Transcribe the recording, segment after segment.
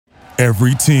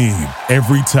Every team,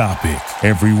 every topic,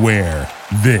 everywhere.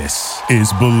 This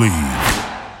is Believe.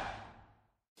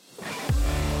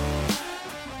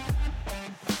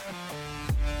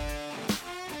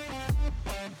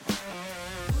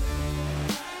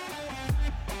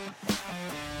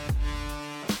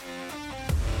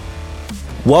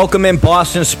 Welcome in,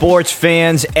 Boston sports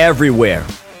fans everywhere.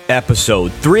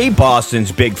 Episode 3,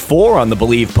 Boston's Big Four on the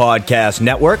Believe Podcast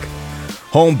Network.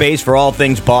 Home base for all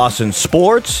things Boston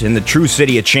sports in the true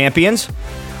city of champions,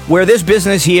 where this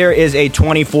business here is a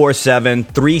 24/7,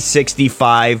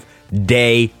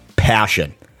 365-day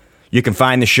passion. You can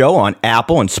find the show on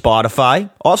Apple and Spotify,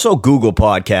 also Google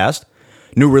Podcast.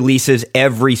 New releases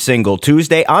every single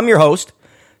Tuesday. I'm your host,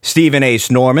 Stephen A.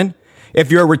 Snorman.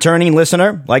 If you're a returning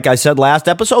listener, like I said last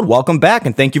episode, welcome back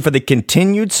and thank you for the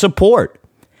continued support.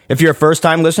 If you're a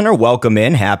first-time listener, welcome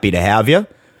in. Happy to have you.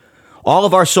 All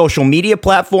of our social media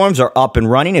platforms are up and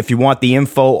running. If you want the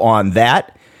info on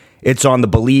that, it's on the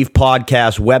Believe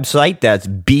Podcast website. That's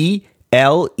BLEAV.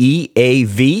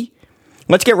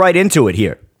 Let's get right into it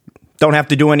here. Don't have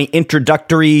to do any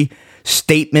introductory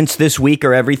statements this week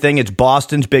or everything. It's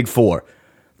Boston's Big Four,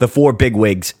 the four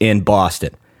bigwigs in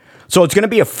Boston. So it's going to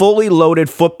be a fully loaded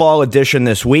football edition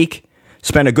this week.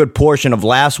 Spent a good portion of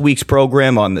last week's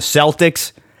program on the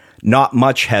Celtics. Not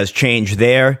much has changed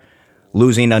there.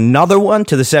 Losing another one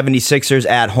to the 76ers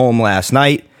at home last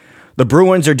night. The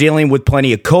Bruins are dealing with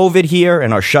plenty of COVID here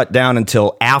and are shut down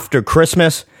until after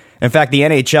Christmas. In fact, the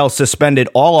NHL suspended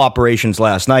all operations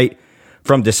last night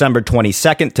from December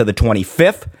 22nd to the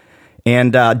 25th.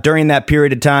 And during that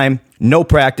period of time, no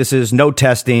practices, no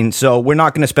testing. So we're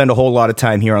not going to spend a whole lot of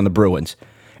time here on the Bruins.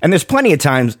 And there's plenty of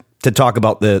time to talk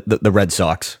about the Red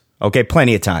Sox. Okay,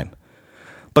 plenty of time.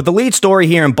 But the lead story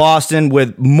here in Boston,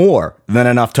 with more than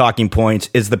enough talking points,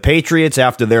 is the Patriots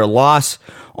after their loss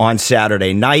on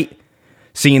Saturday night,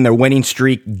 seeing their winning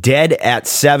streak dead at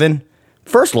 7.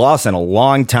 First loss in a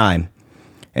long time.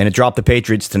 And it dropped the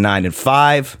Patriots to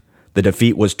 9-5. The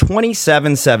defeat was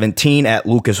 27-17 at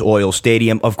Lucas Oil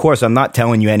Stadium. Of course, I'm not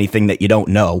telling you anything that you don't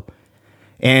know.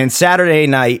 And Saturday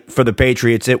night for the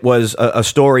Patriots, it was a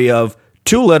story of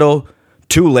too little,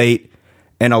 too late,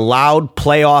 an allowed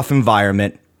playoff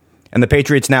environment. And the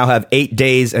Patriots now have 8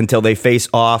 days until they face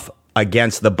off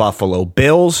against the Buffalo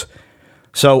Bills.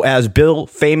 So as Bill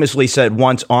famously said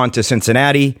once, on to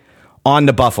Cincinnati, on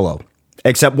to Buffalo.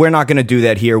 Except we're not going to do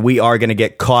that here. We are going to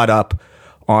get caught up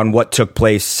on what took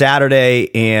place Saturday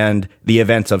and the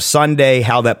events of Sunday,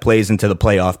 how that plays into the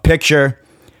playoff picture.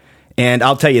 And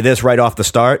I'll tell you this right off the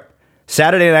start.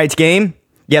 Saturday night's game,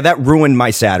 yeah, that ruined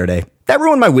my Saturday. That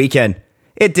ruined my weekend.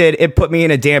 It did. It put me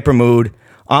in a damper mood.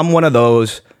 I'm one of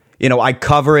those. You know, I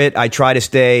cover it. I try to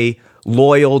stay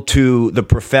loyal to the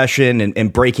profession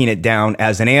and breaking it down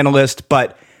as an analyst.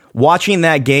 But watching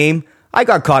that game, I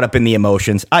got caught up in the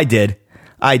emotions. I did.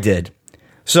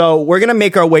 So we're going to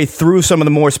make our way through some of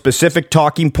the more specific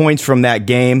talking points from that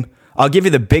game. I'll give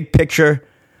you the big picture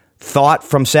thought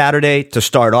from Saturday to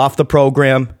start off the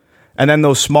program. And then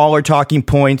those smaller talking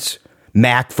points,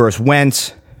 Mac versus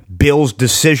Wentz, Bill's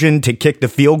decision to kick the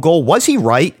field goal. Was he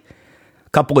right? A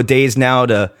couple of days now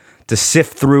to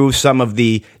sift through some of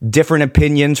the different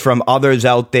opinions from others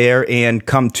out there and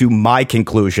come to my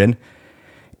conclusion.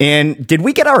 And did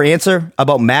we get our answer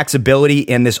about Mac's ability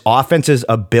and this offense's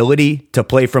ability to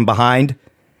play from behind?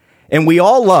 And we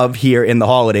all love here in the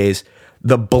holidays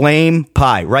the blame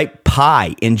pie, right?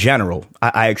 Pie in general.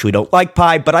 I actually don't like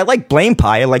pie, but I like blame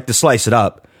pie. I like to slice it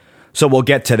up. So we'll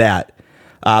get to that.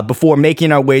 Before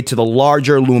making our way to the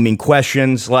larger looming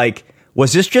questions like,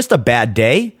 was this just a bad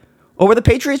day? Or were the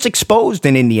Patriots exposed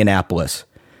in Indianapolis?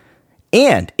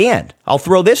 And I'll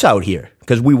throw this out here,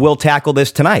 because we will tackle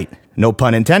this tonight. No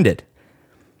pun intended.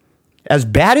 As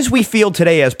bad as we feel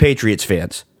today as Patriots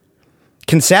fans,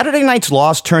 can Saturday night's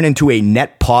loss turn into a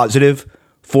net positive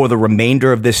for the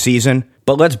remainder of this season?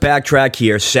 But let's backtrack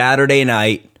here. Saturday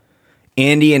night,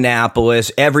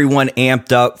 Indianapolis, everyone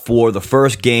amped up for the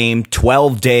first game,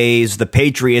 12 days, the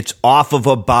Patriots off of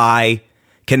a bye.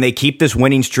 Can they keep this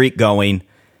winning streak going?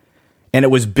 And it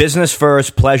was business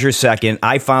first, pleasure second.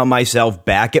 I found myself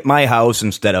back at my house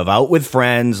instead of out with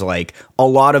friends, like a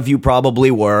lot of you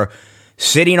probably were,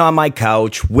 sitting on my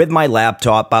couch with my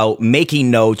laptop out,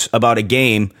 making notes about a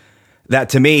game that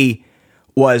to me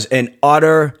was an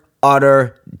utter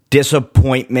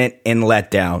disappointment and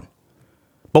letdown.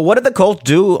 But what did the Colts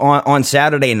do on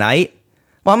Saturday night?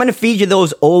 Well, I'm going to feed you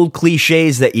those old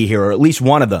cliches that you hear, or at least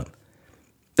one of them.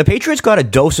 The Patriots got a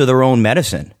dose of their own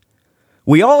medicine.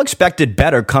 We all expected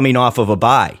better coming off of a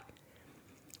bye.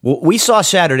 What we saw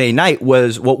Saturday night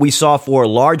was what we saw for a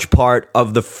large part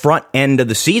of the front end of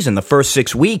the season, the first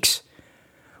 6 weeks.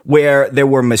 where there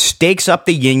were mistakes up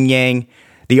the yin-yang.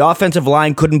 The offensive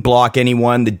line couldn't block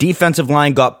anyone. The defensive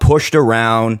line got pushed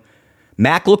around.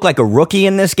 Mac looked like a rookie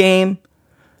in this game.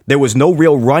 There was no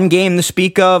real run game to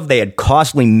speak of. They had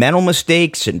costly mental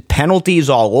mistakes and penalties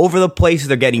all over the place.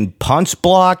 They're getting punts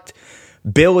blocked.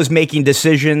 Bill is making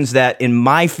decisions that, in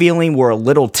my feeling, were a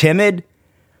little timid.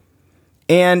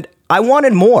 And I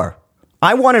wanted more.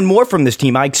 I wanted more from this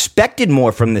team. I expected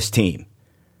more from this team.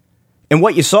 And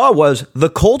what you saw was the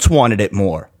Colts wanted it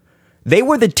more. They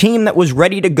were the team that was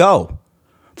ready to go.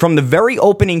 From the very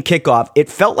opening kickoff, it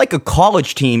felt like a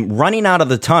college team running out of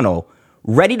the tunnel,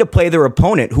 ready to play their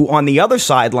opponent, who on the other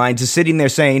sidelines is sitting there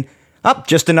saying,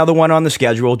 just another one on the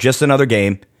schedule, just another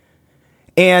game.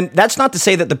 And that's not to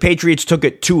say that the Patriots took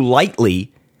it too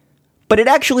lightly, but it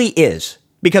actually is.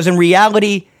 Because in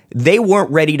reality, they weren't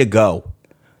ready to go.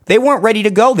 They weren't ready to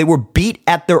go. They were beat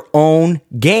at their own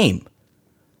game.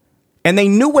 And they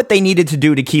knew what they needed to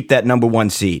do to keep that number one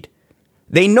seed.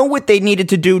 They know what they needed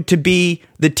to do to be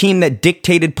the team that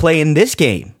dictated play in this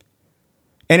game.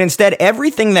 And instead,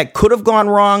 everything that could have gone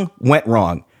wrong went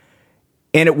wrong.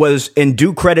 And it was in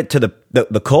due credit to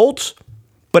the Colts,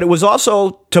 but it was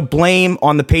also to blame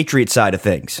on the Patriots side of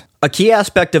things. A key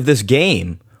aspect of this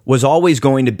game was always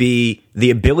going to be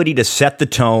the ability to set the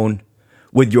tone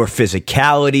with your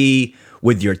physicality,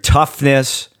 with your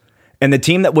toughness, and the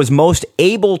team that was most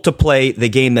able to play the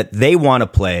game that they want to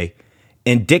play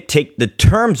and dictate the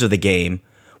terms of the game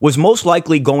was most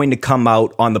likely going to come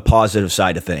out on the positive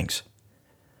side of things.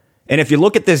 And if you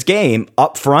look at this game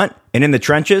up front and in the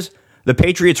trenches, the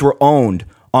Patriots were owned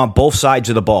on both sides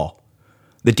of the ball.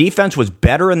 The defense was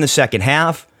better in the second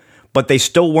half, but they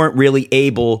still weren't really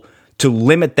able to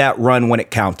limit that run when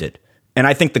it counted. And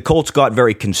I think the Colts got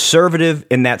very conservative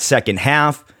in that second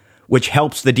half, which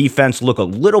helps the defense look a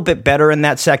little bit better in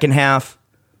that second half.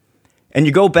 And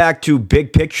you go back to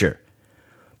big picture,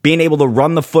 being able to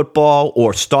run the football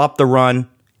or stop the run,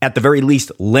 at the very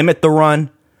least limit the run.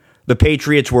 The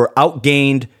Patriots were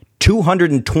outgained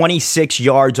 226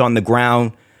 yards on the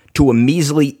ground to a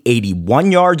measly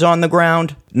 81 yards on the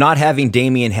ground. Not having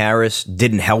Damian Harris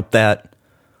didn't help that.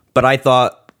 But I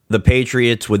thought the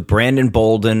Patriots with Brandon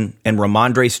Bolden and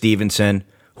Ramondre Stevenson,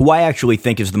 who I actually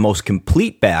think is the most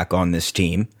complete back on this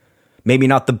team, maybe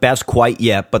not the best quite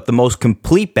yet, but the most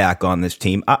complete back on this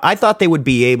team, I thought they would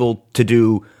be able to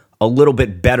do a little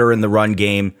bit better in the run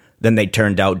game than they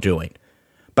turned out doing.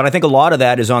 But I think a lot of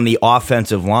that is on the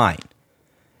offensive line.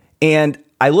 And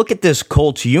I look at this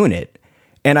Colts unit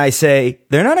and I say,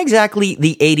 they're not exactly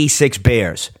the 86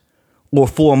 Bears. Or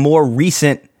for more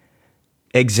recent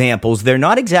examples, they're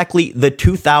not exactly the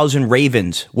 2000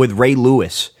 Ravens with Ray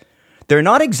Lewis. They're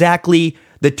not exactly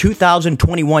the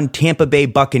 2021 Tampa Bay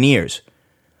Buccaneers,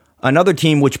 another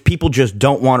team which people just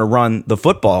don't want to run the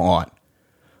football on.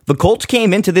 The Colts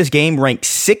came into this game ranked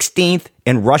 16th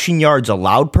in rushing yards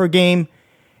allowed per game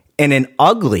and an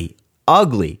ugly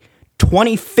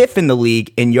 25th in the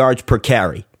league in yards per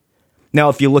carry. Now,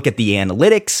 if you look at the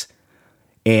analytics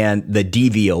and the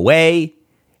DVOA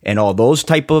and all those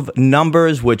type of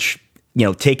numbers, which,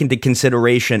 take into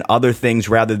consideration other things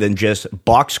rather than just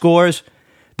box scores,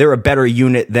 they're a better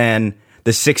unit than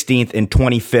the 16th and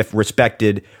 25th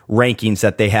respected rankings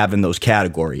that they have in those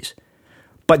categories.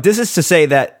 But this is to say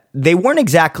that they weren't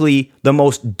exactly the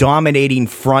most dominating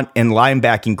front and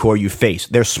linebacking core you face.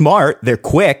 They're smart, they're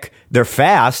quick, they're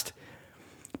fast,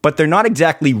 but they're not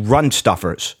exactly run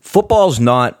stuffers. Football's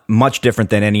not much different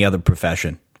than any other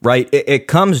profession, right? It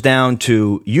comes down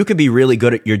to you can be really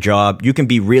good at your job, you can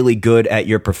be really good at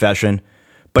your profession,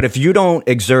 but if you don't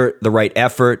exert the right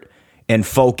effort and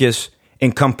focus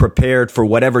and come prepared for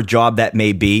whatever job that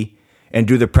may be and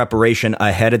do the preparation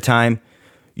ahead of time,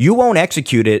 you won't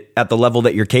execute it at the level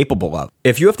that you're capable of.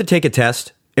 If you have to take a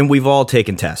test, and we've all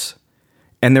taken tests,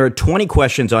 and there are 20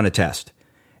 questions on a test,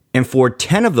 and for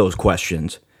 10 of those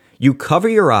questions, you cover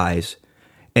your eyes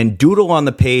and doodle on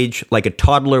the page like a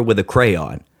toddler with a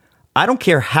crayon, I don't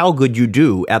care how good you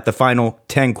do at the final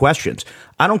 10 questions.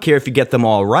 I don't care if you get them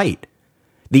all right.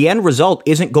 The end result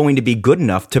isn't going to be good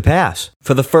enough to pass.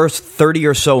 For the first 30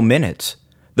 or so minutes,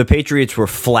 the Patriots were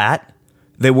flat.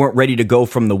 They weren't ready to go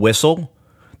from the whistle.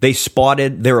 They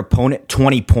spotted their opponent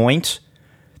 20 points.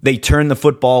 They turned the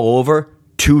football over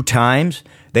 2 times.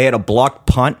 They had a blocked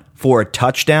punt for a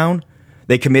touchdown.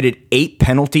 They committed 8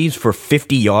 penalties for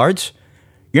 50 yards.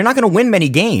 You're not going to win many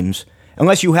games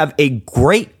unless you have a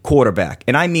great quarterback,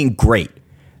 and I mean great.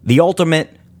 The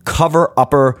ultimate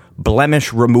cover-upper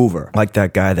blemish remover, like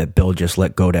that guy that Bill just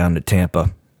let go down to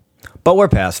Tampa. But we're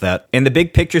past that. In the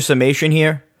big picture summation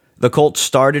here, the Colts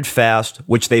started fast,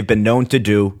 which they've been known to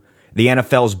do. The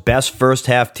NFL's best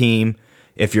first-half team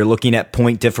if you're looking at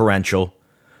point differential.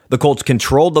 The Colts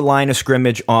controlled the line of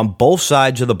scrimmage on both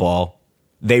sides of the ball.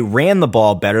 They ran the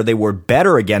ball better. They were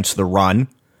better against the run.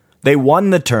 They won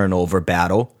the turnover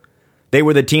battle. They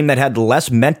were the team that had less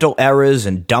mental errors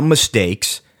and dumb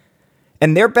mistakes.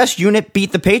 And their best unit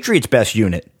beat the Patriots' best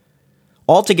unit.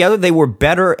 Altogether, they were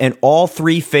better in all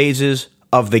three phases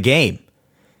of the game,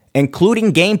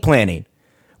 including game planning,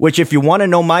 which if you want to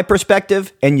know my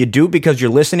perspective, and you do because you're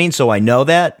listening, so I know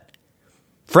that,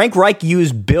 Frank Reich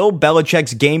used Bill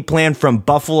Belichick's game plan from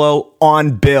Buffalo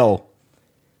on Bill.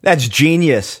 That's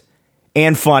genius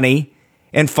and funny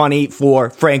for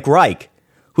Frank Reich,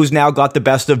 who's now got the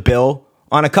best of Bill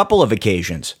on a couple of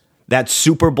occasions. That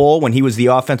Super Bowl when he was the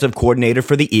offensive coordinator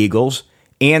for the Eagles,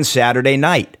 and Saturday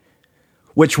night,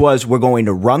 which was, we're going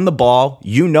to run the ball.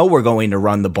 You know we're going to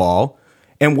run the ball,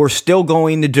 and we're still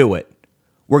going to do it.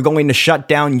 We're going to shut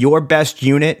down your best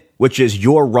unit, which is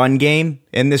your run game,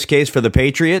 in this case for the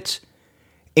Patriots,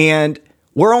 and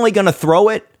we're only going to throw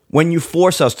it when you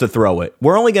force us to throw it.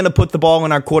 We're only going to put the ball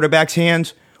in our quarterback's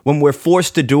hands when we're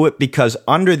forced to do it, because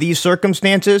under these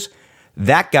circumstances,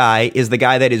 that guy is the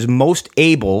guy that is most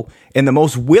able and the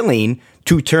most willing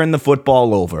to turn the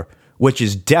football over, which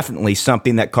is definitely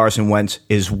something that Carson Wentz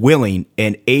is willing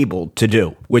and able to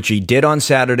do, which he did on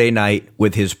Saturday night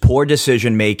with his poor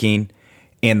decision-making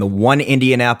and the one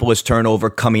Indianapolis turnover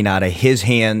coming out of his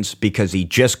hands because he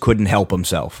just couldn't help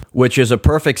himself, which is a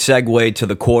perfect segue to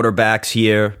the quarterbacks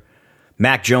here.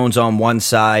 Mac Jones on one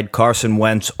side, Carson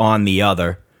Wentz on the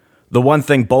other. The one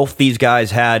thing both these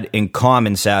guys had in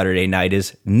common Saturday night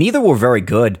is neither were very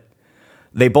good.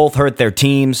 They both hurt their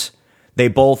teams. They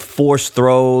both forced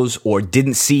throws or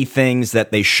didn't see things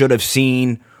that they should have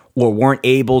seen or weren't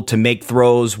able to make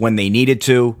throws when they needed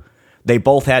to. They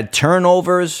both had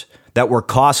turnovers that were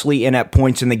costly and at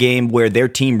points in the game where their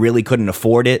team really couldn't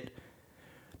afford it.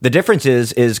 The difference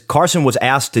is Carson was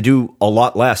asked to do a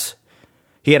lot less.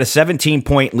 He had a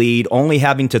 17-point lead, only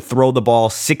having to throw the ball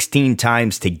 16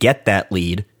 times to get that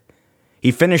lead.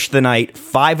 He finished the night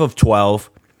 5 of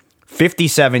 12,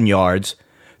 57 yards.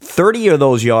 30 of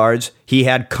those yards he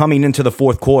had coming into the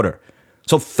fourth quarter.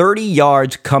 So 30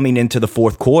 yards coming into the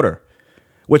fourth quarter,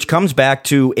 which comes back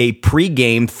to a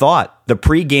pregame thought, the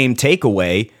pregame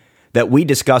takeaway that we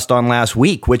discussed on last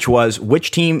week, which was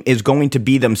which team is going to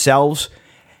be themselves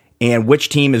and which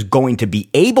team is going to be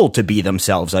able to be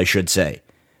themselves, I should say.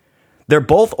 They're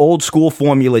both old school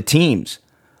formula teams.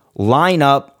 Line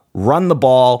up, run the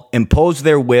ball, impose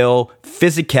their will,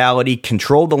 physicality,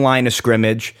 control the line of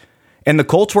scrimmage. And the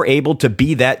Colts were able to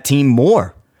be that team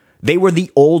more. They were the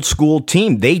old school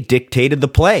team. They dictated the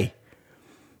play.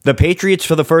 The Patriots,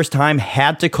 for the first time,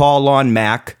 had to call on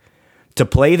Mac to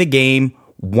play the game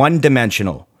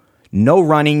one-dimensional. No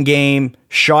running game,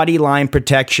 shoddy line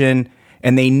protection,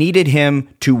 and they needed him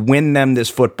to win them this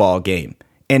football game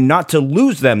and not to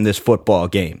lose them this football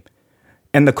game.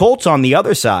 And the Colts on the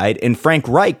other side, and Frank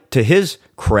Reich, to his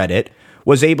credit,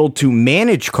 was able to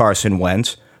manage Carson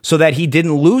Wentz so that he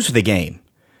didn't lose the game.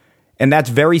 And that's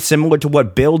very similar to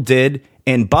what Bill did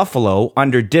in Buffalo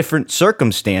under different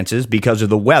circumstances because of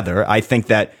the weather. I think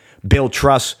that Bill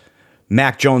trusts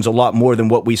Mac Jones a lot more than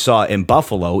what we saw in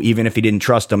Buffalo, even if he didn't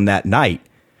trust him that night.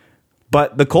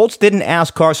 But the Colts didn't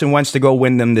ask Carson Wentz to go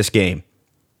win them this game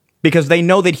because they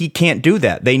know that he can't do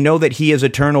that. They know that he is a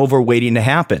turnover waiting to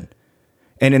happen.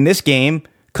 And in this game,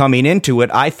 coming into it,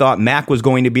 I thought Mac was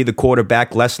going to be the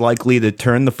quarterback less likely to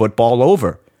turn the football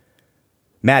over.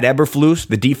 Matt Eberflus,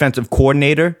 the defensive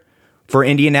coordinator for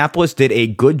Indianapolis, did a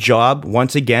good job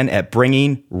once again at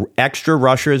bringing extra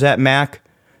rushers at Mac,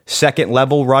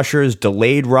 second-level rushers,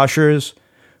 delayed rushers,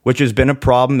 which has been a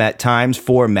problem at times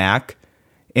for Mac,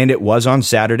 and it was on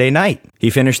Saturday night.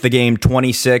 He finished the game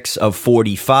 26 of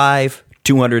 45,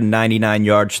 299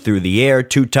 yards through the air,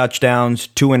 2 touchdowns,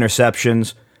 2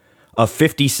 interceptions, a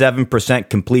 57%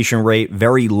 completion rate,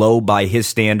 very low by his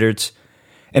standards.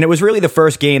 And it was really the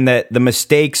first game that the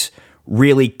mistakes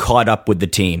really caught up with the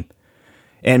team.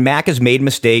 And Mac has made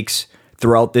mistakes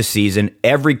throughout this season.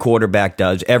 Every quarterback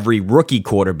does. Every rookie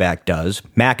quarterback does.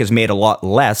 Mac has made a lot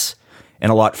less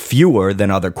and a lot fewer than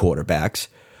other quarterbacks.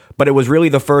 But it was really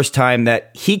the first time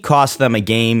that he cost them a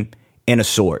game in a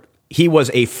sort. He was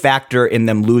a factor in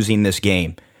them losing this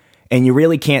game. And you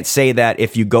really can't say that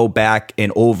if you go back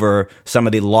and over some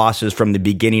of the losses from the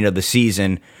beginning of the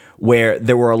season where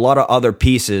there were a lot of other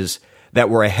pieces that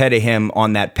were ahead of him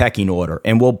on that pecking order.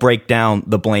 And we'll break down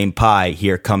the blame pie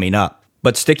here coming up.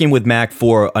 But sticking with Mac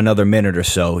for another minute or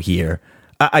so here,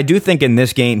 I do think in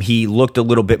this game he looked a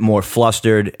little bit more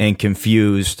flustered and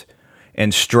confused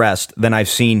and stressed than I've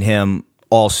seen him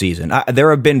all season. There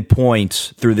have been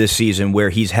points through this season where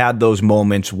he's had those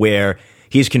moments where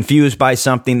he's confused by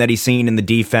something that he's seen in the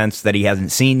defense that he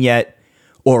hasn't seen yet,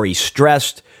 or he's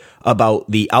stressed about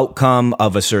the outcome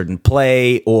of a certain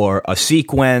play or a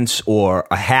sequence or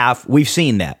a half. We've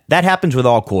seen that. That happens with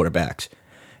all quarterbacks,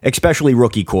 especially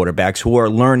rookie quarterbacks who are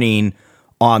learning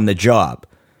on the job.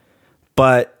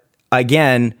 But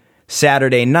again,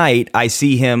 Saturday night, I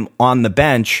see him on the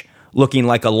bench looking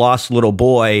like a lost little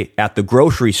boy at the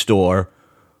grocery store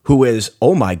who is,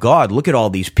 oh my God, look at all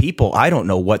these people. I don't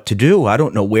know what to do. I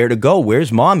don't know where to go.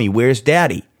 Where's mommy? Where's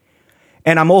daddy?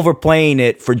 And I'm overplaying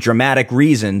it for dramatic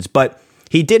reasons, but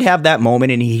he did have that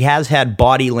moment, and he has had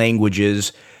body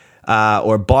language that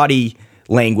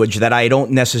I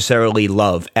don't necessarily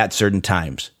love at certain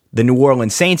times. The New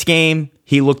Orleans Saints game,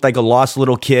 he looked like a lost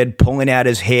little kid pulling at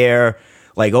his hair,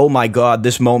 like, oh my God,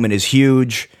 this moment is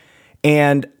huge.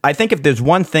 And I think if there's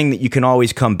one thing that you can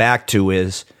always come back to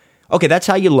is, okay, that's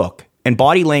how you look, and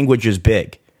body language is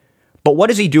big. But what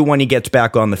does he do when he gets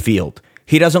back on the field?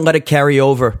 He doesn't let it carry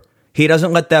over. He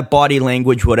doesn't let that body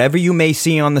language, whatever you may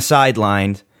see on the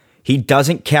sidelines, he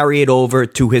doesn't carry it over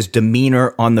to his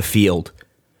demeanor on the field.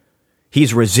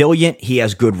 He's resilient. He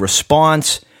has good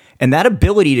response. And that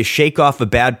ability to shake off a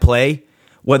bad play,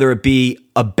 whether it be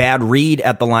a bad read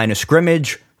at the line of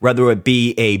scrimmage, whether it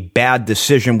be a bad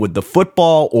decision with the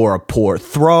football or a poor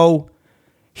throw,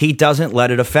 he doesn't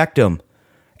let it affect him.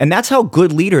 And that's how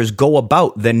good leaders go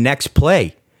about the next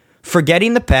play.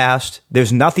 Forgetting the past,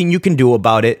 there's nothing you can do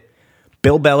about it.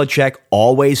 Bill Belichick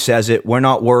always says it. We're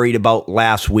not worried about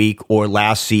last week or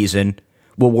last season.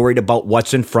 We're worried about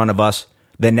what's in front of us,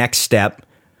 the next step.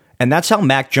 And that's how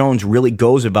Mac Jones really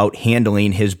goes about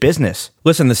handling his business.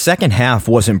 Listen, the second half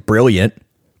wasn't brilliant.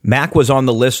 Mac was on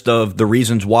the list of the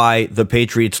reasons why the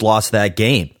Patriots lost that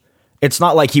game. It's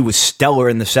not like he was stellar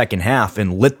in the second half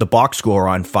and lit the box score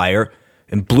on fire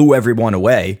and blew everyone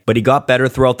away, but he got better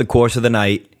throughout the course of the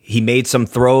night. He made some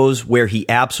throws where he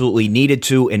absolutely needed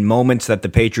to in moments that the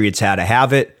Patriots had to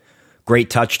have it. Great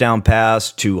touchdown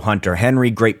pass to Hunter Henry.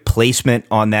 Great placement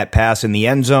on that pass in the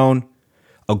end zone.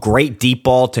 A great deep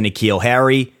ball to N'Keal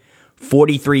Harry.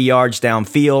 43 yards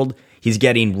downfield. He's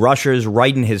getting rushers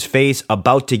right in his face,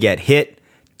 about to get hit.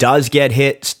 Does get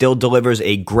hit, still delivers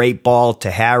a great ball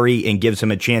to Harry and gives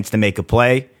him a chance to make a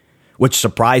play, which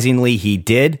surprisingly he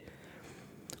did.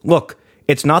 Look,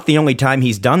 it's not the only time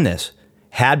he's done this.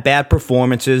 Had bad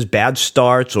performances, bad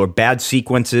starts, or bad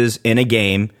sequences in a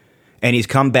game, and he's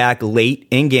come back late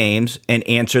in games and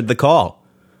answered the call.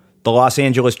 The Los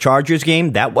Angeles Chargers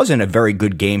game, that wasn't a very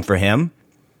good game for him.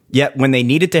 Yet when they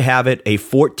needed to have it, a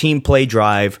 14-play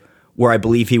drive where I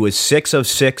believe he was 6 of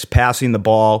 6 passing the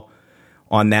ball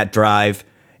on that drive,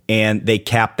 and they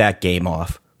capped that game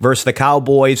off. Versus the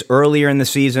Cowboys earlier in the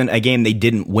season, a game they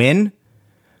didn't win,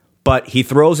 but he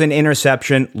throws an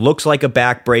interception, looks like a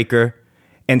backbreaker.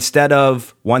 Instead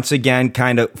of, once again,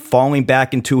 kind of falling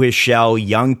back into his shell,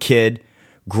 young kid,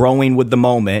 growing with the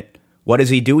moment, what does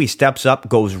he do? He steps up,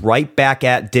 goes right back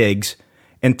at Diggs,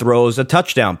 and throws a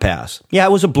touchdown pass. Yeah,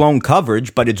 it was a blown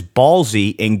coverage, but it's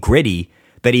ballsy and gritty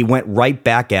that he went right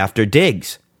back after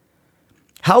Diggs.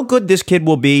 How good this kid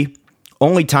will be,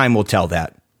 only time will tell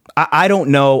that. I don't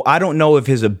know. I don't know if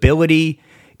his ability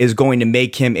is going to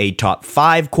make him a top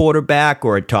 5 quarterback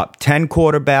or a top 10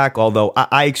 quarterback, although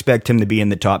I expect him to be in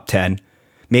the top 10,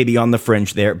 maybe on the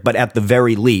fringe there, but at the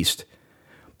very least.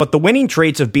 But the winning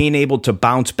traits of being able to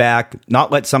bounce back,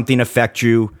 not let something affect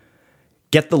you,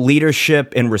 get the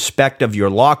leadership and respect of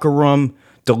your locker room,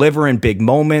 deliver in big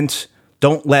moments,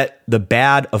 don't let the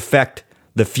bad affect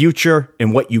the future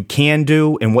and what you can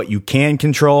do and what you can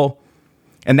control.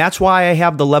 And that's why I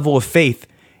have the level of faith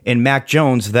in Mac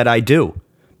Jones that I do.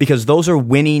 Because those are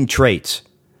winning traits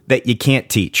that you can't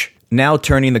teach. Now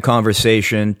turning the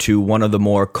conversation to one of the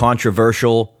more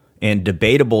controversial and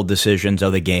debatable decisions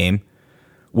of the game,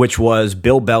 which was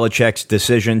Bill Belichick's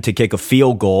decision to kick a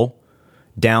field goal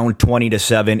down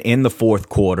 20-7 in the fourth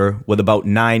quarter with about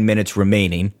 9 minutes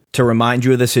remaining. To remind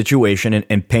you of the situation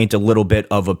and paint a little bit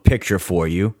of a picture for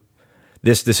you,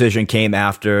 this decision came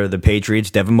after the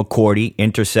Patriots' Devin McCourty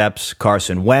intercepts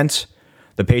Carson Wentz.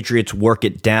 The Patriots work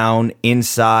it down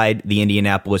inside the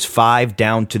Indianapolis 5,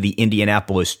 down to the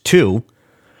Indianapolis 2.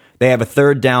 They have a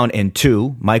 3rd down and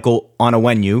 2. Michael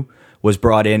Onwenu was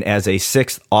brought in as a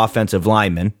 6th offensive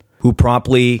lineman, who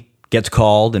promptly gets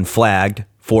called and flagged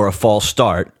for a false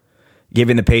start,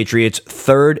 giving the Patriots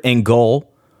 3rd and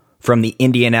goal from the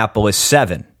Indianapolis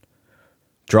 7.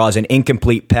 Draws an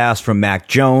incomplete pass from Mac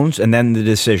Jones, and then the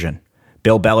decision.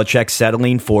 Bill Belichick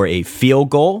settling for a field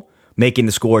goal, making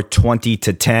the score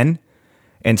 20-10.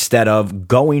 instead of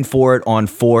going for it on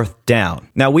fourth down.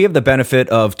 Now, we have the benefit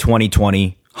of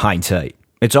 2020 hindsight.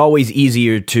 It's always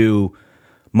easier to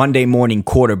Monday morning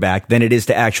quarterback than it is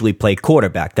to actually play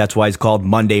quarterback. That's why it's called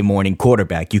Monday morning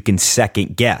quarterback. You can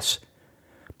second guess.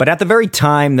 But at the very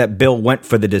time that Bill went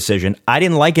for the decision, I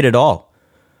didn't like it at all.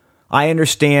 I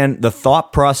understand the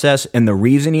thought process and the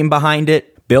reasoning behind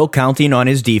it. Bill counting on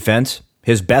his defense,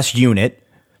 his best unit,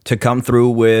 to come through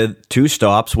with 2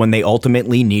 stops when they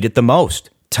ultimately need it the most.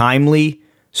 Timely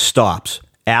stops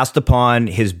asked upon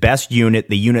his best unit,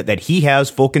 the unit that he has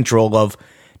full control of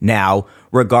now,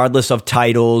 regardless of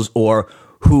titles or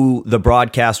who the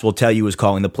broadcast will tell you is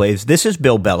calling the plays. This is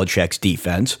Bill Belichick's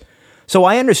defense. So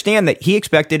I understand that he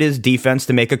expected his defense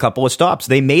to make a couple of stops.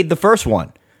 They made the first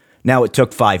one. Now it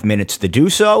took 5 minutes to do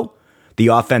so. The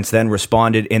offense then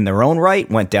responded in their own right,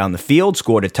 went down the field,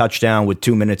 scored a touchdown with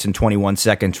 2 minutes and 21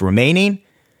 seconds remaining.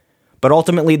 But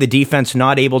ultimately, the defense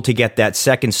not able to get that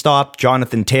second stop.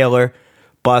 Jonathan Taylor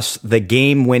busts the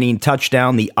game-winning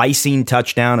touchdown, the icing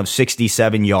touchdown of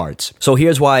 67 yards. So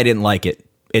here's why I didn't like it.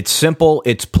 It's simple,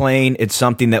 it's plain, it's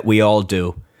something that we all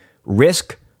do.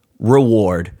 Risk,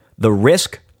 reward. The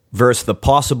risk versus the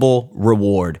possible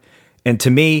reward. And to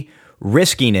me,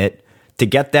 risking it to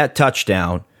get that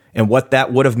touchdown and what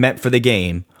that would have meant for the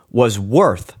game was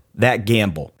worth that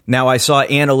gamble. Now, I saw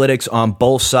analytics on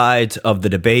both sides of the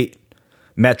debate,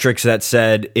 metrics that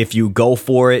said if you go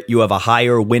for it, you have a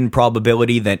higher win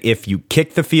probability than if you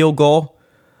kick the field goal.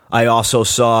 I also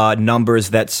saw numbers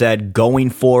that said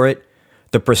going for it,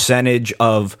 the percentage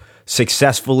of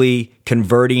successfully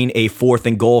converting a 4th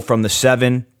and goal from the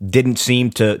 7 didn't seem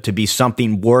to be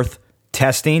something worth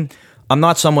testing. I'm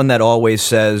not someone that always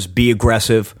says be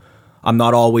aggressive. I'm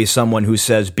not always someone who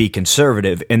says be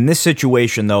conservative. In this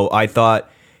situation, though, I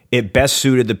thought it best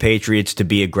suited the Patriots to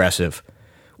be aggressive,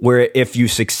 where if you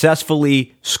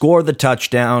successfully score the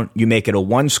touchdown, you make it a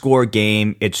 1-score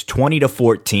game, it's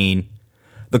 20-14.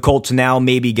 The Colts now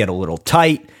maybe get a little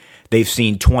tight. They've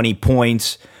seen 20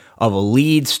 points of a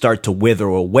lead start to wither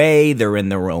away. They're in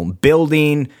their own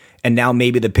building. And now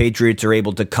maybe the Patriots are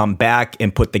able to come back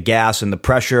and put the gas and the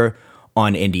pressure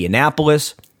on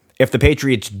Indianapolis. If the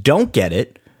Patriots don't get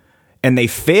it and they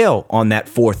fail on that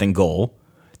 4th and goal,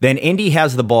 then Indy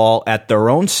has the ball at their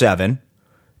own 7.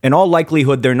 In all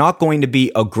likelihood, they're not going to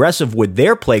be aggressive with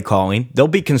their play calling. They'll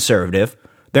be conservative.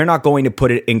 They're not going to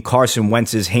put it in Carson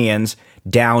Wentz's hands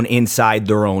down inside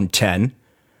their own 10.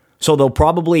 So they'll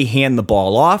probably hand the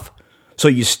ball off. So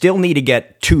you still need to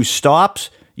get 2 stops.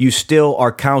 You still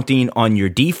are counting on your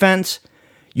defense.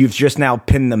 You've just now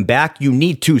pinned them back. You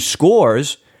need 2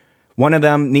 scores. One of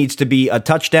them needs to be a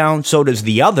touchdown. So does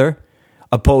the other,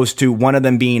 opposed to one of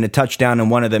them being a touchdown and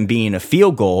one of them being a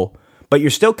field goal. But you're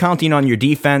still counting on your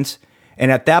defense.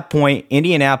 And at that point,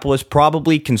 Indianapolis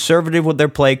probably conservative with their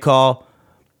play call,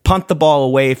 punt the ball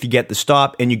away if you get the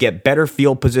stop, and you get better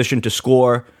field position to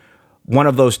score one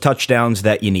of those touchdowns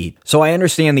that you need. So I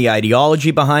understand the ideology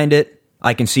behind it.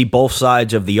 I can see both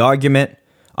sides of the argument.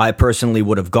 I personally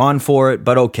would have gone for it,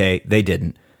 but okay, they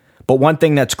didn't. But one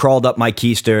thing that's crawled up my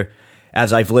keister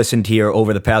as I've listened here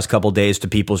over the past couple days to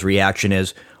people's reaction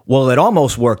is, well, it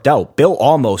almost worked out. Bill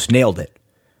almost nailed it.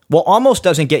 Well, almost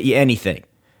doesn't get you anything.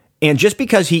 And just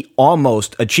because he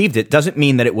almost achieved it doesn't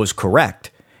mean that it was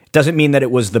correct. It doesn't mean that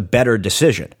it was the better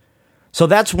decision. So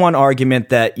that's one argument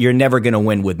that you're never going to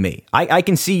win with me. I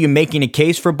can see you making a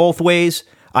case for both ways.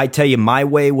 I tell you my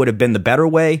way would have been the better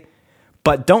way.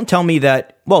 But don't tell me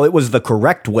that, well, it was the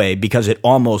correct way because it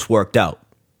almost worked out.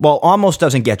 Well, almost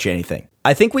doesn't get you anything.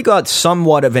 I think we got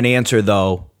somewhat of an answer,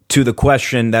 though, to the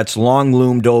question that's long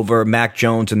loomed over Mac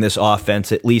Jones and this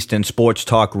offense, at least in sports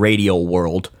talk radio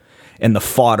world, and the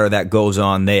fodder that goes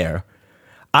on there.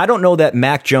 I don't know that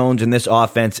Mac Jones and this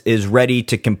offense is ready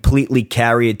to completely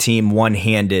carry a team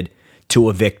one-handed to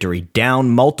a victory. Down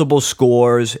multiple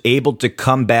scores, able to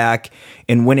come back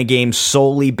and win a game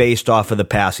solely based off of the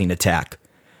passing attack.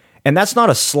 And that's not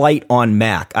a slight on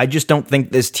Mac. I just don't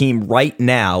think this team right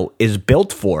now is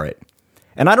built for it.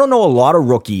 And I don't know a lot of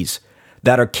rookies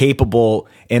that are capable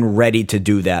and ready to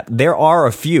do that. There are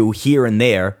a few here and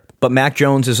there, but Mac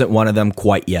Jones isn't one of them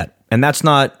quite yet. And that's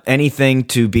not anything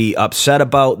to be upset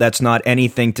about. That's not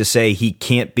anything to say he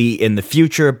can't be in the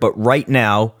future. But right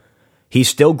now, he's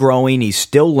still growing. He's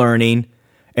still learning.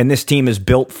 And this team is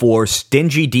built for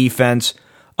stingy defense,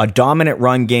 a dominant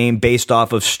run game based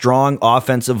off of strong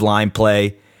offensive line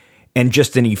play, and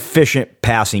just an efficient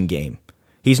passing game.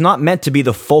 He's not meant to be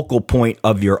the focal point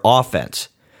of your offense.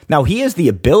 Now, he has the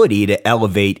ability to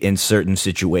elevate in certain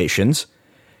situations,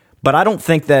 but I don't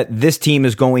think that this team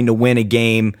is going to win a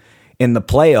game in the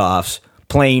playoffs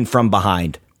playing from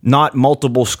behind. not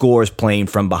multiple scores playing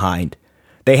from behind.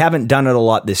 They haven't done it a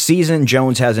lot this season.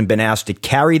 Jones hasn't been asked to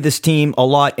carry this team a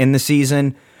lot in the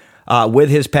season with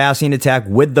his passing attack,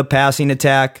 with the passing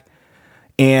attack.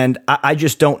 And I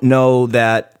just don't know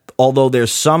that, although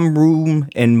there's some room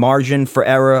and margin for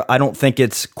error, I don't think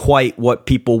it's quite what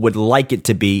people would like it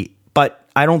to be. But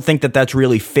I don't think that that's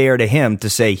really fair to him to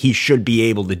say he should be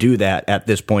able to do that at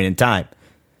this point in time.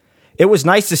 It was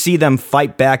nice to see them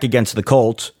fight back against the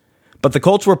Colts, but the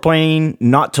Colts were playing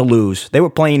not to lose. They were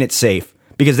playing it safe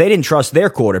because they didn't trust their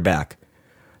quarterback.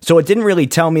 So it didn't really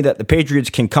tell me that the Patriots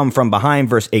can come from behind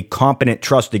versus a competent,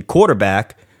 trusted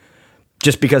quarterback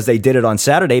just because they did it on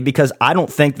Saturday, because I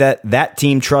don't think that that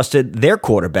team trusted their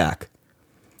quarterback.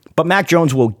 But Mac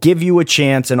Jones will give you a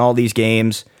chance in all these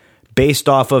games based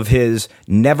off of his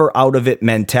never out of it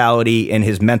mentality and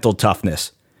his mental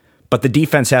toughness. But the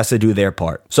defense has to do their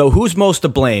part. So who's most to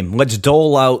blame? Let's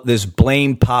dole out this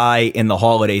blame pie in the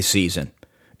holiday season.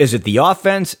 Is it the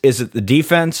offense? Is it the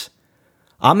defense?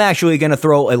 I'm actually going to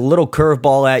throw a little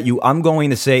curveball at you. I'm going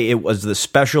to say it was the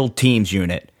special teams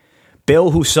unit.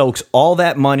 Bill, who soaks all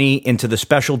that money into the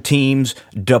special teams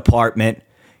department,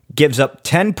 gives up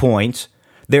 10 points.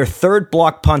 Their third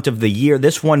block punt of the year,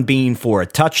 this one being for a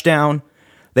touchdown.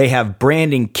 They have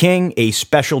Brandon King, a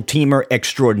special teamer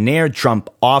extraordinaire, trump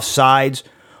offsides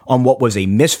on what was a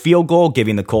missed field goal,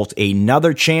 giving the Colts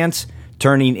another chance,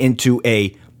 turning into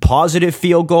a positive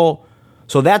field goal.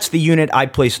 So that's the unit I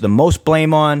place the most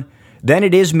blame on. Then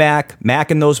it is Mac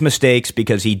and those mistakes,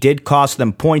 because he did cost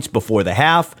them points before the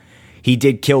half. He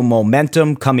did kill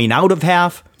momentum coming out of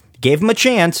half, gave him a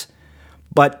chance,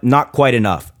 but not quite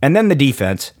enough. And then the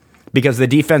defense, because the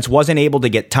defense wasn't able to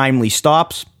get timely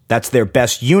stops. That's their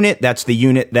best unit. That's the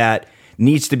unit that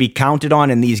needs to be counted on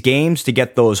in these games to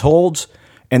get those holds,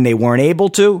 and they weren't able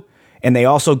to. And they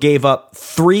also gave up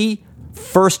 3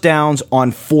 first downs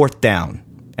on 4th down,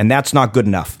 and that's not good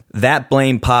enough. That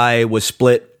blame pie was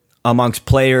split amongst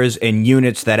players and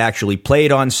units that actually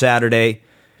played on Saturday.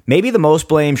 Maybe the most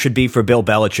blame should be for Bill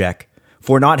Belichick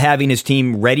for not having his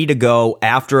team ready to go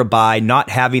after a bye, not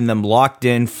having them locked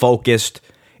in, focused.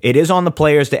 It is on the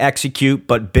players to execute,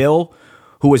 but Bill,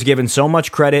 who was given so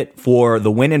much credit for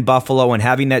the win in Buffalo and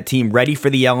having that team ready for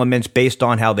the elements based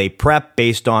on how they prep,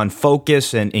 based on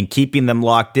focus and keeping them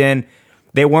locked in,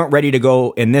 they weren't ready to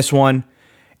go in this one.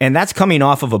 And that's coming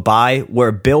off of a bye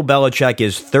where Bill Belichick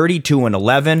is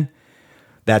 32-11.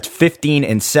 That's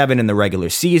 15-7 in the regular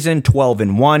season,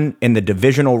 12-1 in the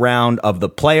divisional round of the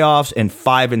playoffs, and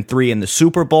 5-3 in the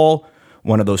Super Bowl.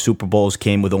 One of those Super Bowls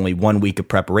came with only 1 week of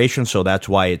preparation, so that's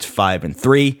why it's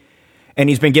 5-3. And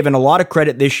he's been given a lot of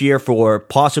credit this year for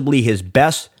possibly his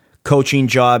best coaching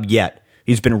job yet.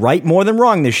 He's been right more than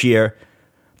wrong this year.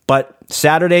 But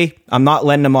Saturday, I'm not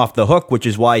letting him off the hook, which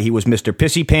is why he was Mr.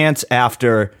 Pissy Pants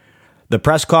after the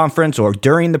press conference or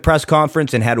during the press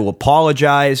conference and had to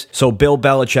apologize. So Bill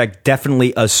Belichick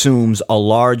definitely assumes a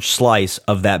large slice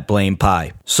of that blame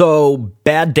pie. So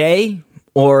bad day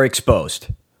or exposed?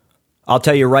 I'll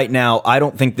tell you right now, I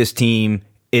don't think this team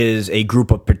is a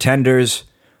group of pretenders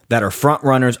that are front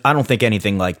runners. I don't think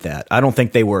anything like that. I don't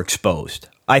think they were exposed.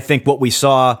 I think what we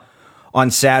saw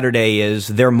on Saturday is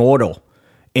they're mortal.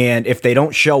 And if they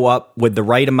don't show up with the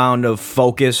right amount of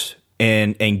focus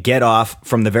and get off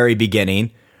from the very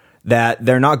beginning, that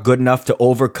they're not good enough to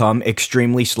overcome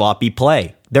extremely sloppy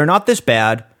play. They're not this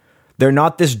bad. They're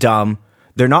not this dumb.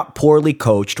 They're not poorly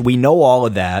coached. We know all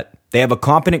of that. They have a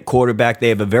competent quarterback. They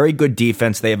have a very good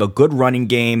defense. They have a good running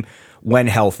game when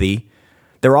healthy.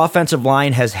 Their offensive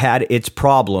line has had its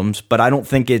problems, but I don't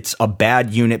think it's a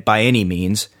bad unit by any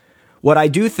means. What I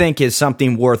do think is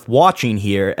something worth watching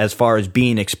here as far as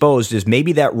being exposed is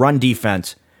maybe that run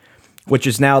defense, which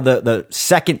is now the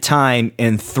second time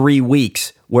in 3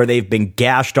 weeks where they've been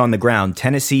gashed on the ground.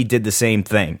 Tennessee did the same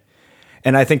thing.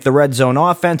 And I think the red zone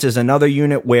offense is another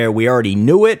unit where we already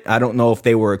knew it. I don't know if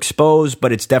they were exposed,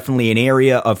 but it's definitely an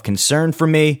area of concern for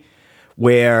me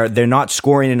where they're not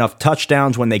scoring enough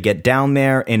touchdowns when they get down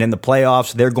there. And in the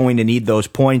playoffs, they're going to need those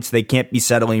points. They can't be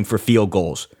settling for field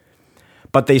goals.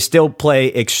 But they still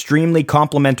play extremely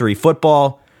complementary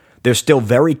football. They're still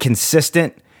very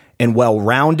consistent and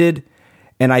well-rounded.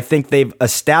 And I think they've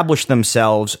established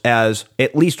themselves as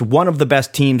at least one of the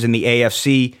best teams in the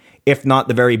AFC, if not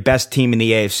the very best team in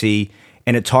the AFC.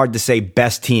 And it's hard to say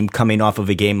best team coming off of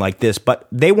a game like this, but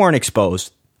they weren't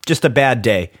exposed. Just a bad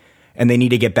day, and they need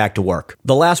to get back to work.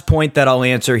 The last point that I'll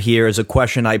answer here is a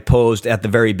question I posed at the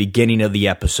very beginning of the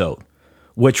episode,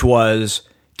 which was,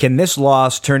 can this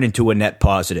loss turn into a net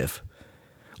positive?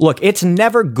 Look, it's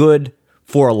never good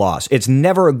for a loss. It's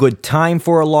never a good time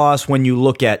for a loss when you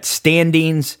look at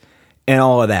standings and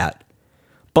all of that.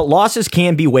 But losses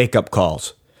can be wake-up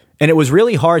calls. And it was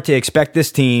really hard to expect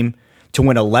this team to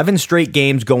win 11 straight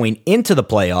games going into the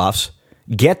playoffs,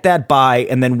 get that bye,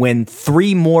 and then win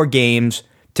 3 more games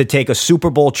to take a Super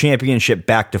Bowl championship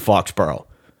back to Foxborough.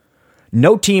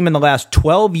 No team in the last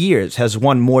 12 years has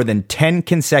won more than 10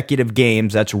 consecutive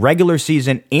games. That's regular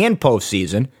season and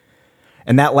postseason.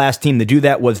 And that last team to do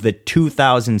that was the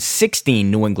 2016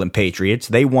 New England Patriots.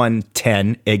 They won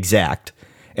 10 exact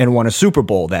and won a Super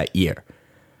Bowl that year.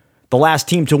 The last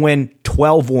team to win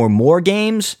 12 or more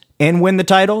games and win the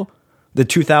title, the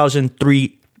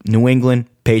 2003 New England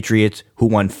Patriots, who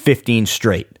won 15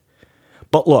 straight.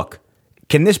 But look,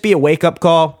 can this be a wake-up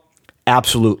call?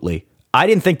 Absolutely. I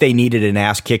didn't think they needed an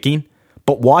ass kicking,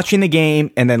 but watching the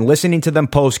game and then listening to them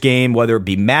post-game, whether it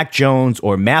be Mac Jones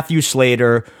or Matthew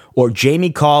Slater or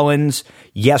Jamie Collins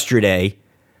yesterday,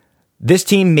 this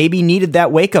team maybe needed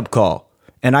that wake-up call.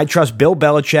 And I trust Bill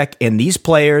Belichick and these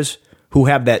players who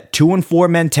have that 2-4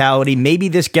 mentality. Maybe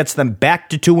this gets them back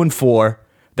to 2-4.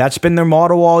 That's been their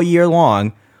motto all year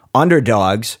long,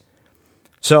 underdogs.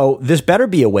 So this better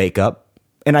be a wake-up,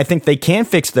 and I think they can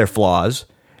fix their flaws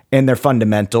and their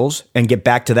fundamentals and get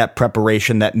back to that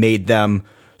preparation that made them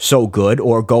so good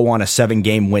or go on a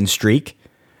 7-game win streak.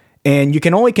 And you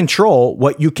can only control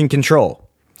what you can control.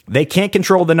 They can't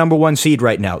control the number 1 seed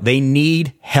right now. They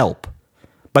need help.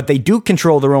 But they do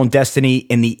control their own destiny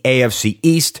in the AFC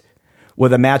East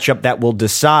with a matchup that will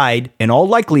decide, in all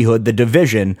likelihood, the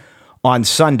division on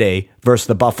Sunday versus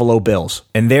the Buffalo Bills.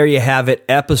 And there you have it,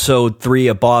 episode 3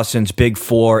 of Boston's Big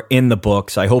Four in the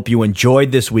books. I hope you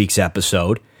enjoyed this week's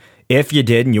episode. If you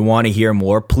did and you want to hear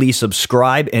more, please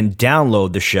subscribe and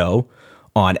download the show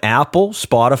on Apple,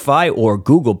 Spotify, or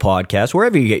Google Podcasts,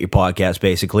 wherever you get your podcasts,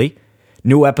 basically.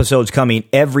 New episodes coming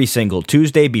every single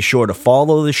Tuesday. Be sure to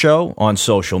follow the show on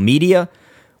social media.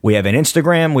 We have an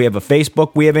Instagram, we have a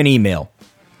Facebook, we have an email.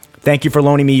 Thank you for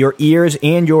loaning me your ears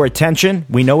and your attention.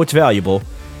 We know it's valuable.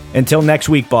 Until next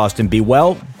week, Boston, be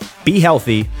well, be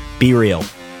healthy, be real.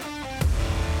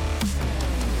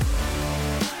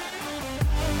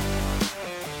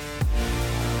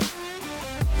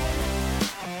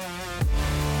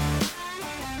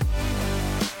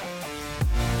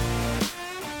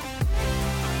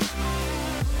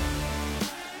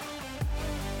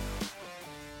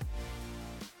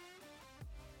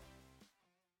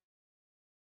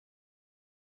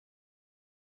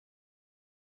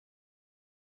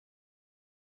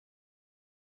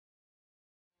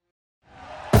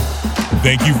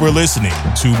 Thank you for listening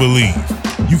to Believe.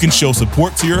 You can show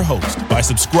support to your host by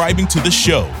subscribing to the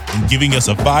show and giving us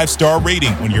a 5-star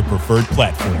rating on your preferred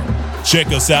platform. Check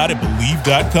us out at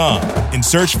Believe.com and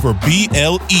search for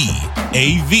BLEAV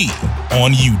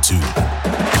on YouTube.